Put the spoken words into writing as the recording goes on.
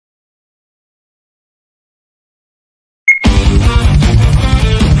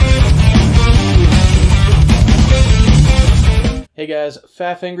guys,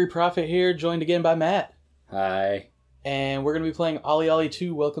 Faf Angry Prophet here, joined again by Matt. Hi. And we're going to be playing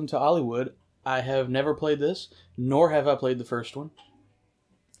OlliOlli2, Welcome to Olliwood. I have never played this, nor have I played the first one.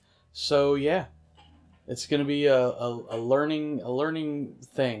 So yeah, it's going to be a learning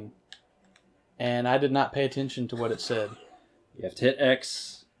thing. And I did not pay attention to what it said. You have to hit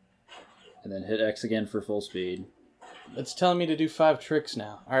X, and then hit X again for full speed. It's telling me to do 5 tricks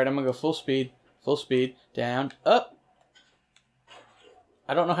now. Alright, I'm going to go full speed, down, up.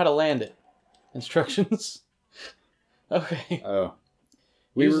 I don't know how to land it. Instructions? Okay. Oh.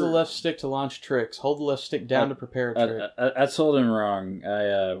 Use the left stick to launch tricks. Hold the left stick down to prepare a trick. I told him wrong.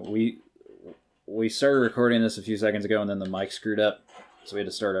 We started recording this a few seconds ago, and then the mic screwed up, so we had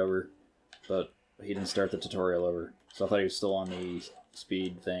to start over. But he didn't start the tutorial over, so I thought he was still on the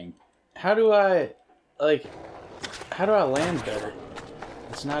speed thing. How do I land better?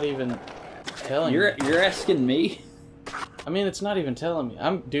 It's not even telling me. You're asking me? I mean, it's not even telling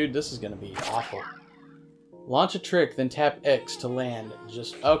me. Dude, this is gonna be awful. Launch a trick, then tap X to land.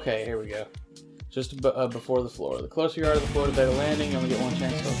 Okay, here we go. Just before the floor. The closer you are to the floor, the better landing. You only get one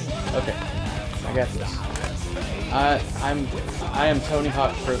chance. Okay, I got this. I am Tony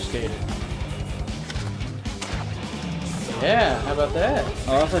Hawk Pro Skater. Yeah, how about that?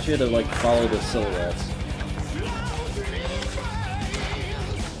 Oh, I thought you had to like follow the silhouettes.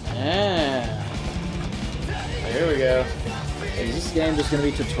 Yeah. Here we go. Is this game just gonna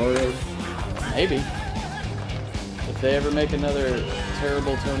be tutorial? Maybe. If they ever make another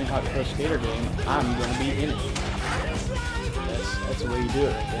terrible Tony Hawk Pro Skater game, I'm gonna be in it. That's the way you do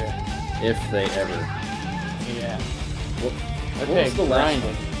it right there. If they ever. Yeah. What Okay, was the last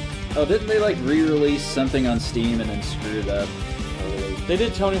grinding. one? Oh, didn't they like re-release something on Steam and then screw it up? Totally. They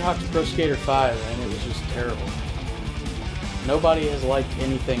did Tony Hawk's Pro Skater 5 and it was just terrible. Nobody has liked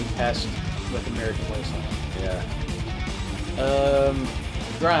anything past like American Wasteland. Yeah.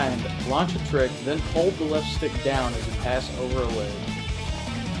 Grind. Launch a trick, then hold the left stick down as you pass over a ledge.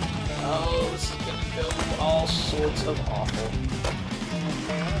 Oh, this is gonna go all sorts of awful.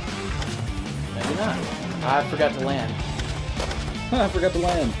 Maybe not. I forgot to land. I forgot to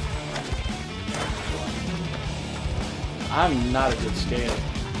land. I'm not a good skater.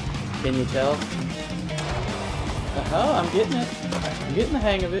 Can you tell? Oh, I'm getting it. I'm getting the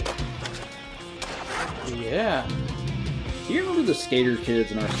hang of it. Yeah. Do you remember the skater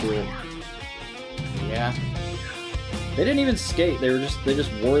kids in our school? Yeah. They didn't even skate. They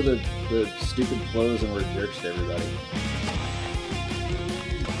just wore the stupid clothes and were jerks to everybody.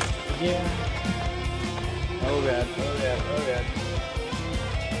 Yeah. Oh god. Oh god. Oh god.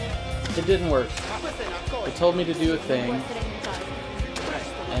 It didn't work. It told me to do a thing,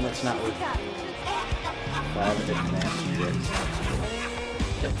 and it's not working. 5 advanced tricks.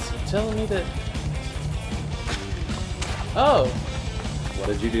 It's telling me that. Oh! What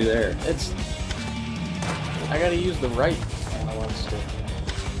did you do there? I gotta use the right analog stick.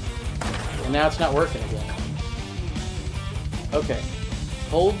 And now it's not working again. Okay.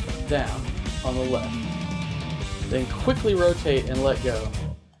 Hold down on the left. Then quickly rotate and let go.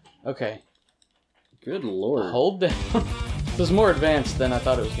 Okay. Good lord. Hold down. This is more advanced than I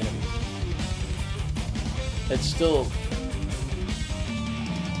thought it was gonna be. It's still...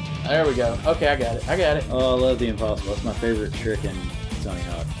 There we go. Okay, I got it. I got it. Oh, I love the impossible. That's my favorite trick in Tony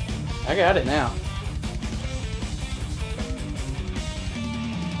Hawk. I got it now.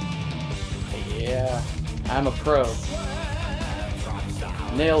 Yeah. I'm a pro.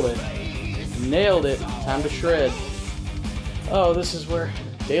 Nailed it. Nailed it. Time to shred. Oh, this is where...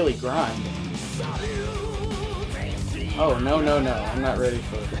 Daily grind. Oh, no, no, no. I'm not ready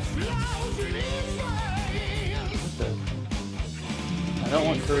for it. I don't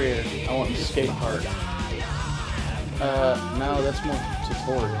want career. I want skate park. No, that's more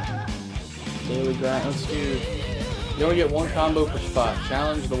tutorial. Daily grind. Let's do... You only get 1 combo per spot.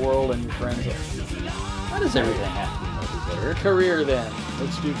 Challenge the world and your friends. How does everything have to be better? Career then.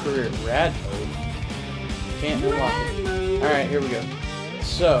 Let's do career. Rad mode. Can't unlock it. Alright, here we go.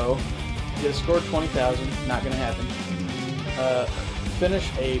 So, get a score of 20,000. Not gonna happen.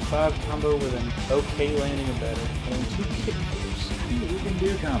 Finish a 5 combo with an okay landing or better. And 2 kick moves. You can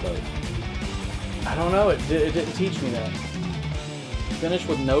do combos. I don't know. It didn't teach me that. Finish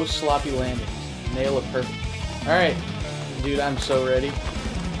with no sloppy landings. Nail it perfect. Alright. Dude, I'm so ready.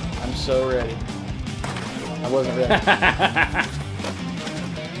 I'm so ready. I wasn't ready.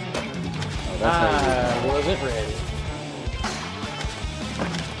 Oh, I wasn't ready.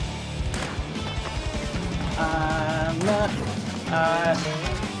 I'm not...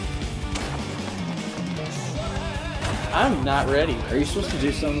 I'm not ready. Are you supposed to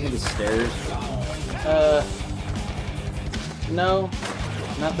do something with the stairs? No,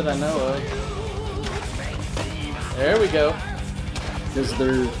 not that I know of. There we go. Because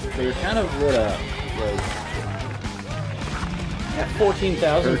they're kind of what like At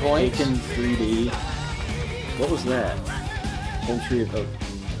 14,000 points. Taken 3D. What was that? Poultry of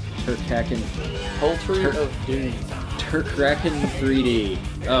Turkaken. Poultry of Doom. Turkraken 3D.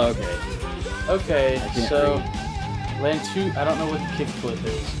 Oh, okay. Okay, so read. land 2. I don't know what the kickflip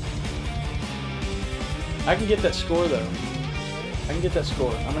is. I can get that score though. I can get that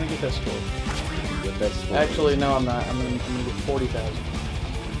score. I'm gonna get that score. Get that score. Actually, no, I'm not. I'm gonna get 40,000.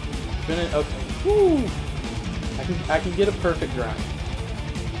 Finish. Okay. Woo! I can get a perfect grind.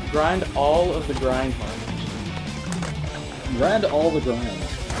 Grind all of the grind markers. Grind all the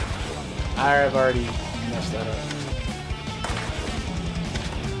grinds. I've already messed that up.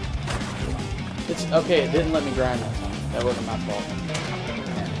 It's okay. It didn't let me grind that time. That wasn't my fault.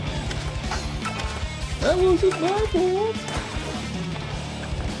 That wasn't my fault.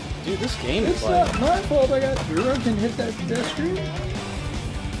 Dude, this game It's is like... not my fault I got drunk and hit that screen.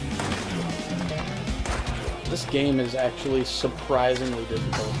 This game is actually surprisingly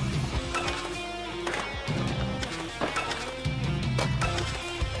difficult.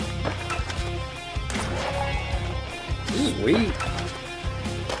 Sweet.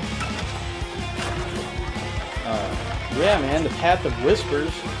 Yeah, man, the Path of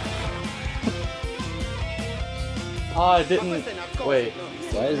Whispers. Oh, I didn't... Wait.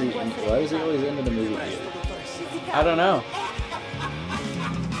 Why is he always into the movie theater? I don't know.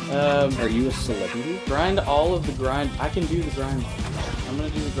 Are you a celebrity? Grind all of the grind. I can do the grind markers. I'm gonna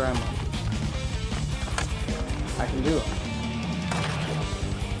do the grind markers. I can do it.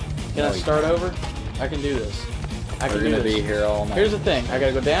 Can I start over? I can do this. I can We're do gonna this. be here all night. Here's the thing. I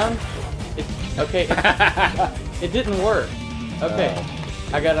gotta go down. Okay. It didn't work. Okay.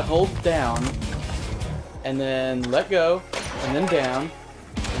 I gotta hold down, and then let go, and then down,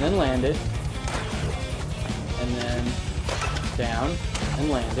 and then land it, and then down, and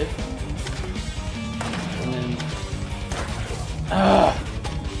land it, and then...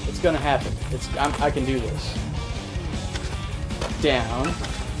 it's gonna happen. I can do this. Down.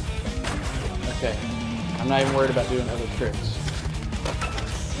 Okay. I'm not even worried about doing other tricks.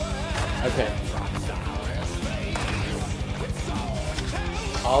 Okay.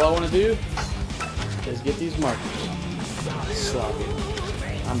 All I want to do is get these markers. Sloppy.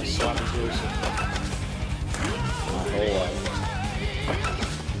 I'm a sloppy Joseph. My whole life.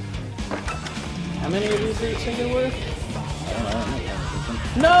 How many of these do you think there were? I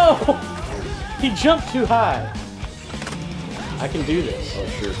don't know. No! He jumped too high. I can do this. Oh,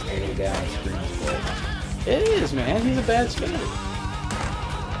 sure, it's way down screen. It is, man. He's a bad skater.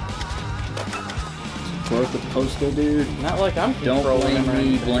 Quote the postal dude. Not like I'm Don't controlling him or blame me,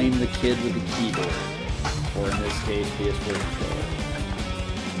 anything. blame the kid with the keyboard. Or in this case, PS4 controller.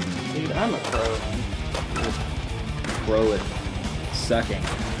 Dude, I'm a pro, man. Pro at sucking.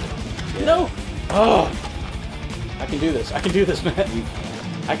 Yeah. No! Oh! I can do this. I can do this, man. You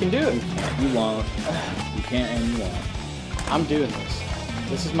I can do it. can't. You won't. You can't and you won't. I'm doing this.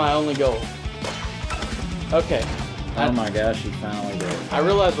 This is my only goal. Okay. Oh my gosh, you finally did it. I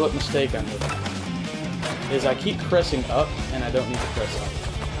realize what mistake I'm making. Is I keep pressing up, and I don't need to press up.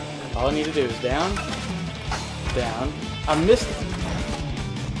 All I need to do is down, down. I missed it.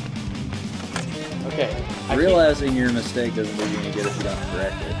 Okay. Realizing your mistake doesn't do you any good if you don't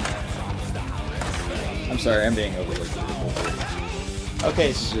correct it. I'm sorry, I'm being overly critical. Okay,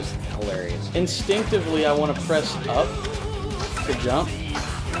 It's just hilarious. instinctively I want to press up to jump,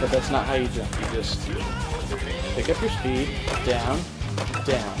 but that's not how you jump. You just pick up your speed, down,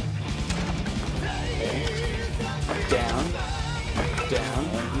 down. Okay. Down, down.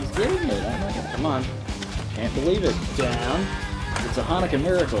 He's getting it. Oh my God. Come on. Can't believe it. Down, It's a Hanukkah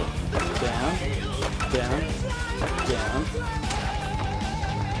miracle. down, down, down,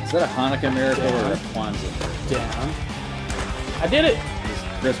 Is that a Hanukkah miracle Down. or a Kwanzaa miracle? down. I did it!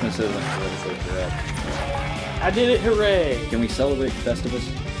 Christmas isn't politically correct. I did it! Hooray! Can we celebrate Festivus?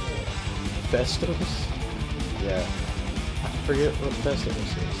 Festivus? Yeah, I forget what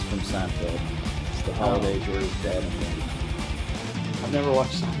Festivus is. it's from Seinfeld. It's the holiday George's dad invented. I've never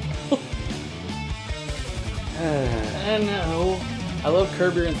watched Seinfeld. I know. I love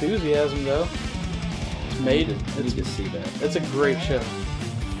Curb Your Enthusiasm, though. It's made. I need to see that. It's a great show.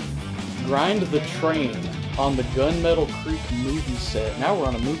 Grind the train on the Gunmetal Creek movie set. Now we're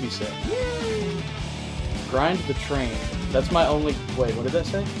on a movie set. Grind the train. That's my only... Wait, what did that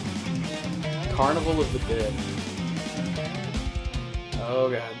say? Carnival of the Dead. Oh,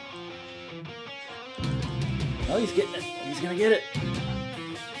 God. Oh, he's getting it. He's gonna get it.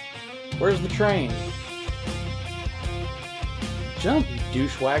 Where's the train? Jump, you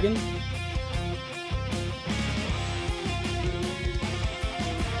douchewagon.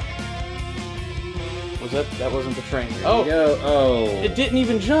 Was that wasn't the train. Oh! Go. Oh! It didn't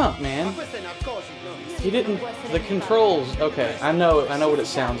even jump, man. He didn't... The controls... Okay, I know what it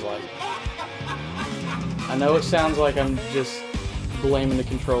sounds like. I know it sounds like I'm just blaming the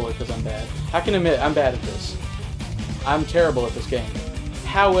controller because I'm bad. I can admit, I'm bad at this. I'm terrible at this game.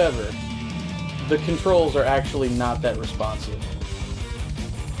 However, the controls are actually not that responsive.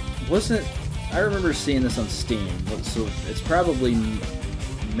 I remember seeing this on Steam, so it's probably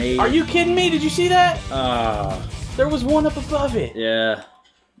made... Are you kidding me? Did you see that? There was one up above it. Yeah,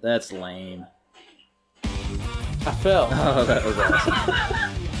 that's lame. I fell. Oh, that was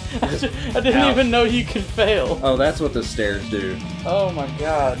awesome. I didn't even know you could fail. Oh, that's what the stairs do. Oh my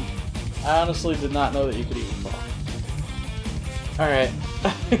god. I honestly did not know that you could even fall. Alright. I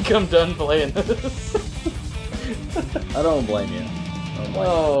think I'm done playing this. I don't blame you.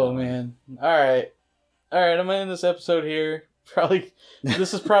 Oh, man. Alright. Alright, I'm gonna end this episode here.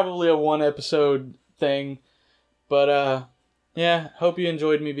 This is probably a one episode thing. But, yeah, hope you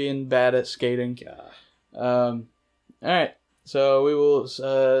enjoyed me being bad at skating. Alright. So we will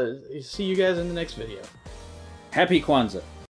see you guys in the next video. Happy Kwanzaa.